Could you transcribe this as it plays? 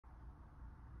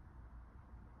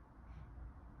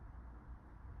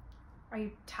Are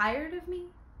you tired of me?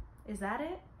 Is that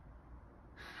it?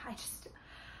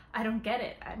 I don't get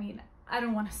it. I mean, I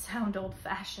don't want to sound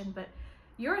old-fashioned, but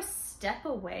you're a step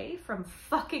away from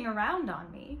fucking around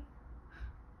on me.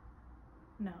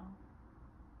 No,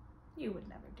 you would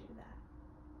never do that.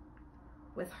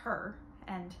 With her,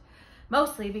 and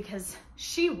mostly because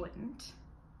she wouldn't.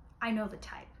 I know the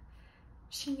type.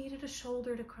 She needed a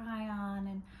shoulder to cry on,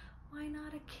 and why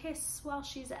not a kiss while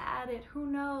she's at it? Who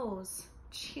knows?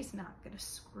 She's not gonna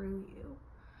screw you.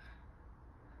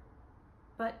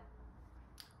 But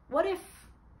what if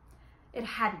it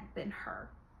hadn't been her?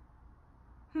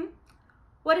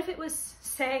 What if it was,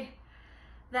 say,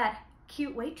 that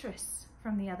cute waitress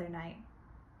from the other night?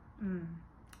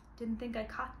 Didn't think I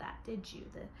caught that, did you?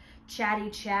 The chatty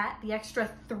chat, the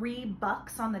extra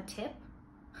 $3 on the tip?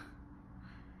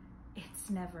 It's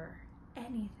never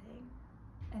anything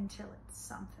until it's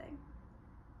something.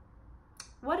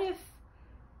 What if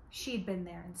she'd been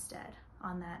there instead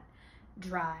on that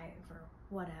drive or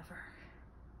whatever?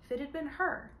 If it had been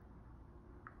her,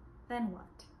 then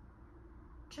what?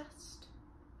 Just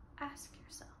ask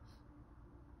yourself.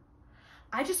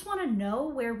 I just want to know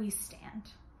where we stand.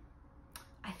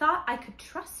 I thought I could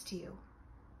trust you.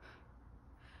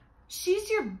 She's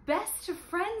your best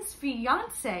friend's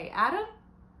fiance, Adam.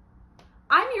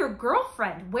 I'm your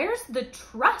girlfriend. Where's the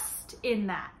trust in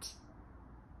that?